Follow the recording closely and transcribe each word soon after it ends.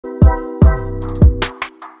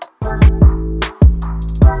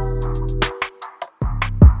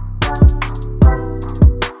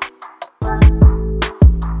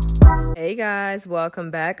Hey guys, welcome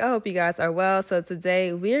back. I hope you guys are well. So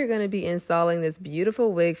today we are going to be installing this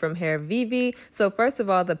beautiful wig from Hairvivi. So first of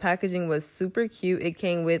all, the packaging was super cute. It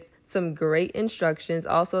came with some great instructions,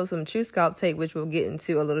 also some True-scalp tape, which we'll get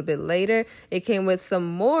into a little bit later. It came with some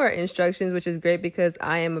more instructions, which is great because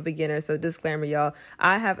I am a beginner. So disclaimer, y'all,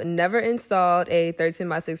 I have never installed a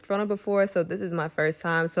 13x6 frontal before, so this is my first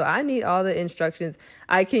time. So I need all the instructions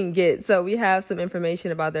I can get. So we have some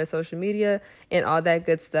information about their social media and all that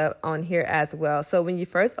good stuff on here as well. So when you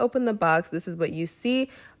first open the box, this is what you see.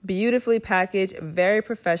 Beautifully packaged, very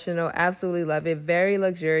professional, absolutely love it, very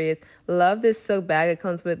luxurious. Love this silk bag it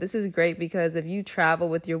comes with. This is great because if you travel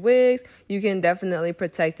with your wigs, you can definitely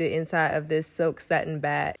protect it inside of this silk satin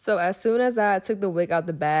bag. So as soon as I took the wig out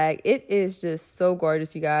the bag, it is just so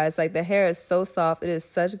gorgeous, you guys. Like, the hair is so soft, it is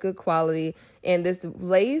such good quality, and this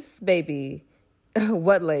lace, baby,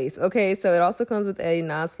 what lace? Okay, so it also comes with a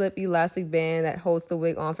non-slip elastic band that holds the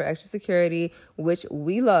wig on for extra security, which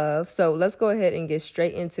we love. So let's go ahead and get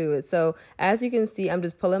straight into it. So as you can see, I'm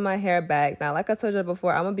just pulling my hair back. Now, like I told you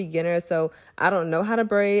before, I'm a beginner, so I don't know how to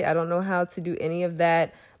braid. I don't know how to do any of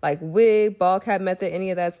that, like wig, ball cap method,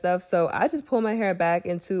 any of that stuff. So I just pull my hair back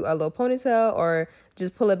into a low ponytail or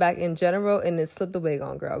just pull it back in general and then slip the wig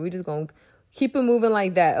on, girl. We just gonna keep it moving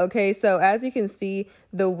like that. Okay, so as you can see,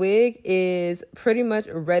 the wig is pretty much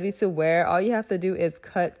ready to wear. All you have to do is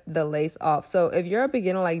cut the lace off. So if you're a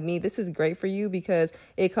beginner like me, this is great for you because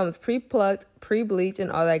it comes pre-plucked, pre-bleached,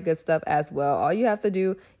 and all that good stuff as well. All you have to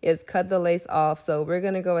do is cut the lace off. So we're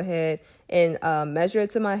gonna go ahead and measure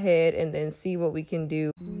it to my head and then see what we can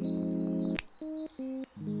do.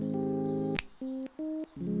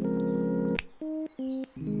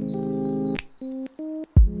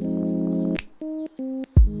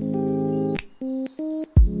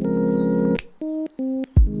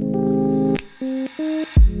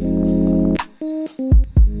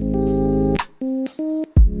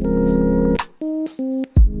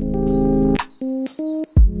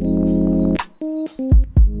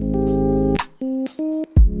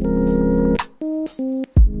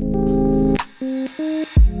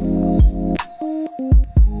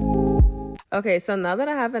 Okay, so now that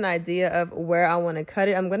I have an idea of where I want to cut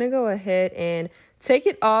it, I'm going to go ahead and take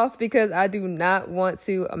it off because I do not want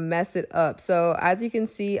to mess it up. So as you can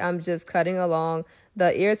see, I'm just cutting along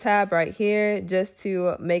the ear tab right here just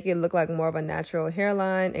to make it look like more of a natural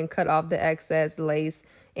hairline and cut off the excess lace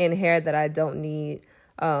and hair that I don't need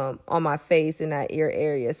on my face in that ear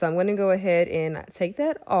area. So I'm going to go ahead and take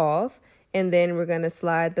that off, and then we're going to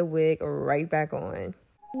slide the wig right back on.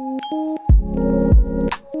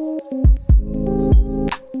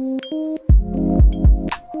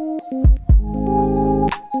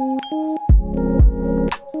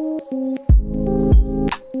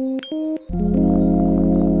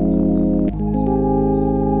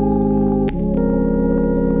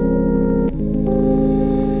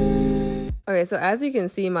 Okay, so as you can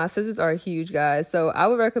see, my scissors are huge, guys. So I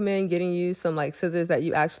would recommend getting you some like scissors that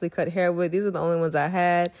you actually cut hair with. These are the only ones I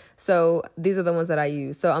had, so these are the ones that I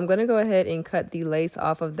use. So I'm going to go ahead and cut the lace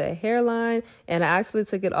off of the hairline, and I actually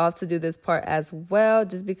took it off to do this part as well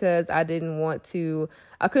just because I didn't want to,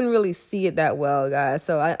 I couldn't really see it that well, guys.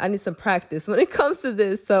 So I need some practice when it comes to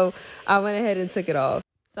this, so I went ahead and took it off.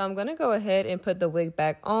 So I'm going to go ahead and put the wig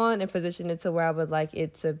back on and position it to where I would like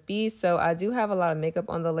it to be. So I do have a lot of makeup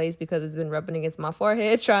on the lace because it's been rubbing against my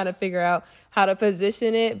forehead trying to figure out how to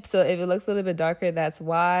position it. So if it looks a little bit darker, that's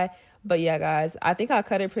why. But yeah, guys, I think I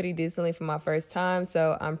cut it pretty decently for my first time,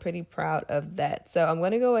 so I'm pretty proud of that. So I'm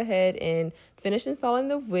going to go ahead and finish installing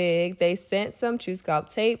the wig. They sent some True-scalp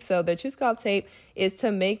tape. So the True-scalp tape is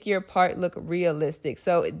to make your part look realistic.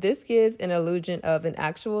 So this gives an illusion of an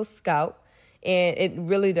actual scalp. And it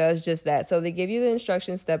really does just that. So they give you the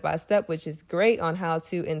instructions step by step, which is great on how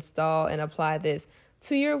to install and apply this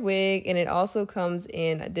to your wig, and it also comes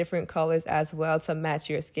in different colors as well to match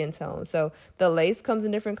your skin tone. So the lace comes in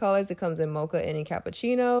different colors. It comes in mocha and in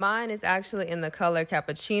cappuccino. Mine is actually in the color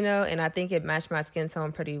cappuccino, and I think it matched my skin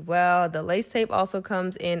tone pretty well. The lace tape also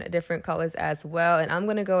comes in different colors as well, and I'm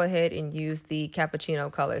going to go ahead and use the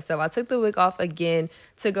cappuccino color. So I took the wig off again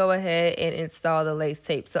to go ahead and install the lace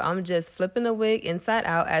tape. So I'm just flipping the wig inside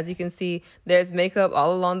out. As you can see, there's makeup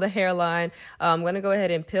all along the hairline. I'm going to go ahead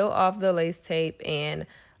and peel off the lace tape and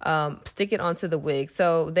stick it onto the wig.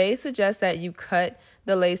 So they suggest that you cut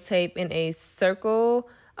the lace tape in a circle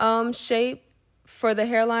shape for the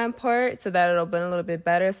hairline part so that it'll blend a little bit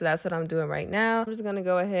better. So that's what I'm doing right now. I'm just going to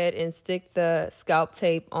go ahead and stick the scalp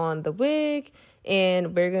tape on the wig,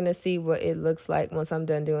 and we're going to see what it looks like once I'm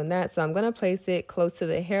done doing that. So I'm going to place it close to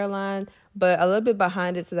the hairline but a little bit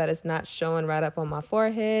behind it so that it's not showing right up on my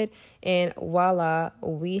forehead. And voila,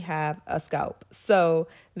 we have a scalp. So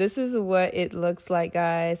this is what it looks like,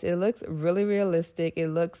 guys. It looks really realistic. It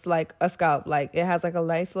looks like a scalp. Like it has like a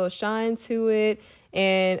nice little shine to it.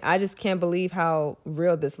 And I just can't believe how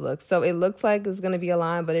real this looks. So it looks like it's going to be a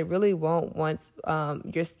line, but it really won't once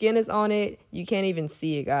your skin is on it. You can't even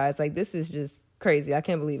see it, guys. Like this is just crazy. I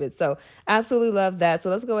can't believe it. So absolutely love that. So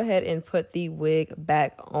let's go ahead and put the wig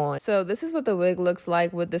back on. So this is what the wig looks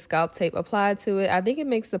like with the scalp tape applied to it. I think it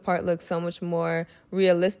makes the part look so much more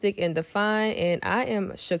realistic and defined. And I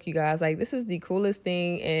am shook, you guys. Like this is the coolest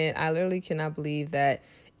thing. And I literally cannot believe that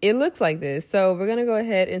it looks like this. So we're going to go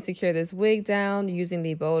ahead and secure this wig down using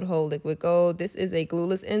the Bold Hold Liquid Gold. This is a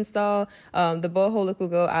glueless install. The Bold Hold Liquid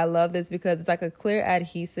Gold, I love this because it's like a clear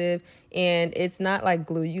adhesive and it's not like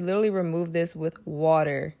glue. You literally remove this with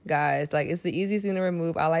water, guys. Like it's the easiest thing to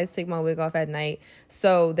remove. I like to take my wig off at night.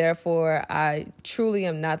 So therefore, I truly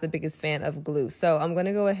am not the biggest fan of glue. So I'm going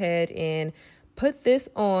to go ahead and put this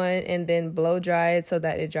on and then blow dry it so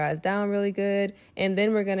that it dries down really good. And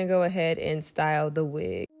then we're going to go ahead and style the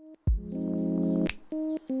wig.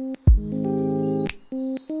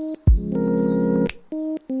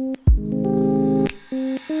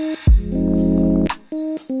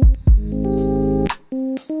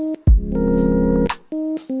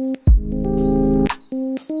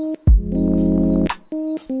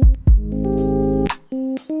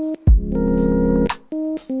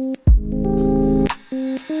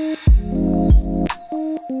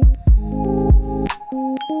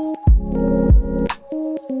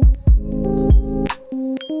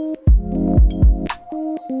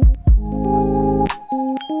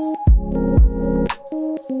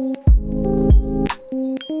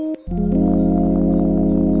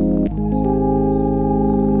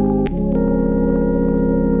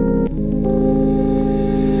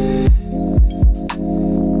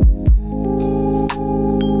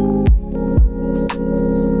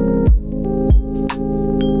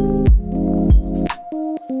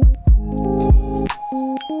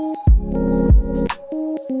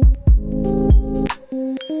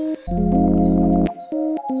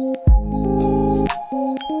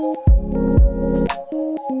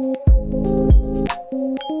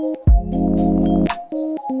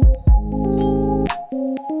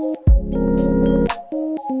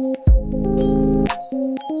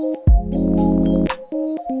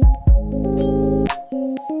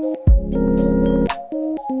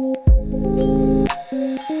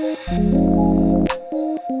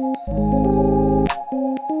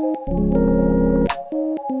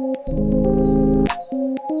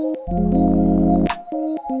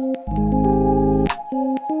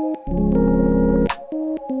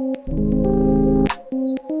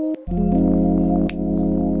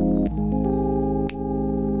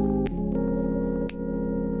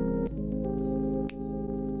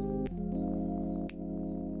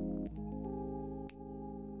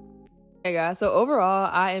 Hey guys, so overall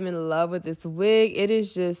I am in love with this wig. It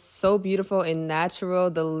is just so beautiful and natural.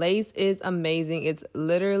 The lace is amazing. It's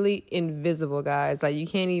literally invisible, guys. Like you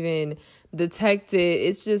can't even detect it.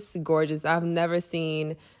 It's just gorgeous. I've never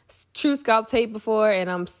seen True-scalp tape before, and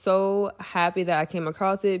I'm so happy that I came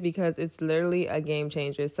across it because it's literally a game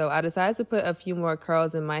changer. So I decided to put a few more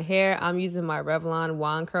curls in my hair. I'm using my Revlon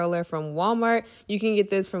wand curler from Walmart. You can get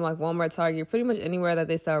this from like Walmart, Target, pretty much anywhere that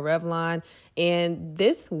they sell Revlon. And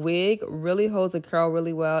this wig really holds a curl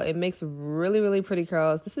really well. It makes really, really pretty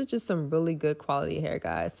curls. This is just some really good quality hair,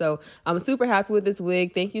 guys. So I'm super happy with this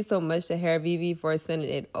wig. Thank you so much to Hairvivi for sending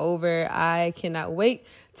it over. I cannot wait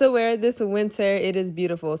to wear this winter. It is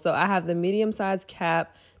beautiful. So I have the medium size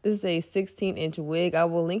cap. This is a 16-inch wig. I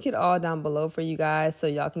will link it all down below for you guys so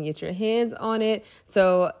y'all can get your hands on it.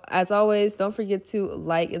 So as always, don't forget to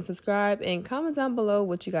like and subscribe and comment down below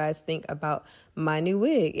what you guys think about my new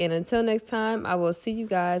wig. And until next time, I will see you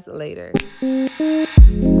guys later.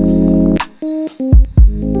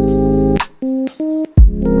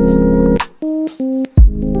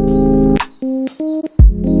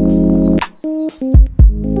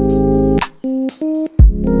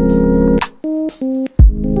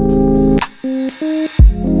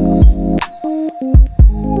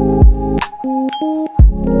 Thank you.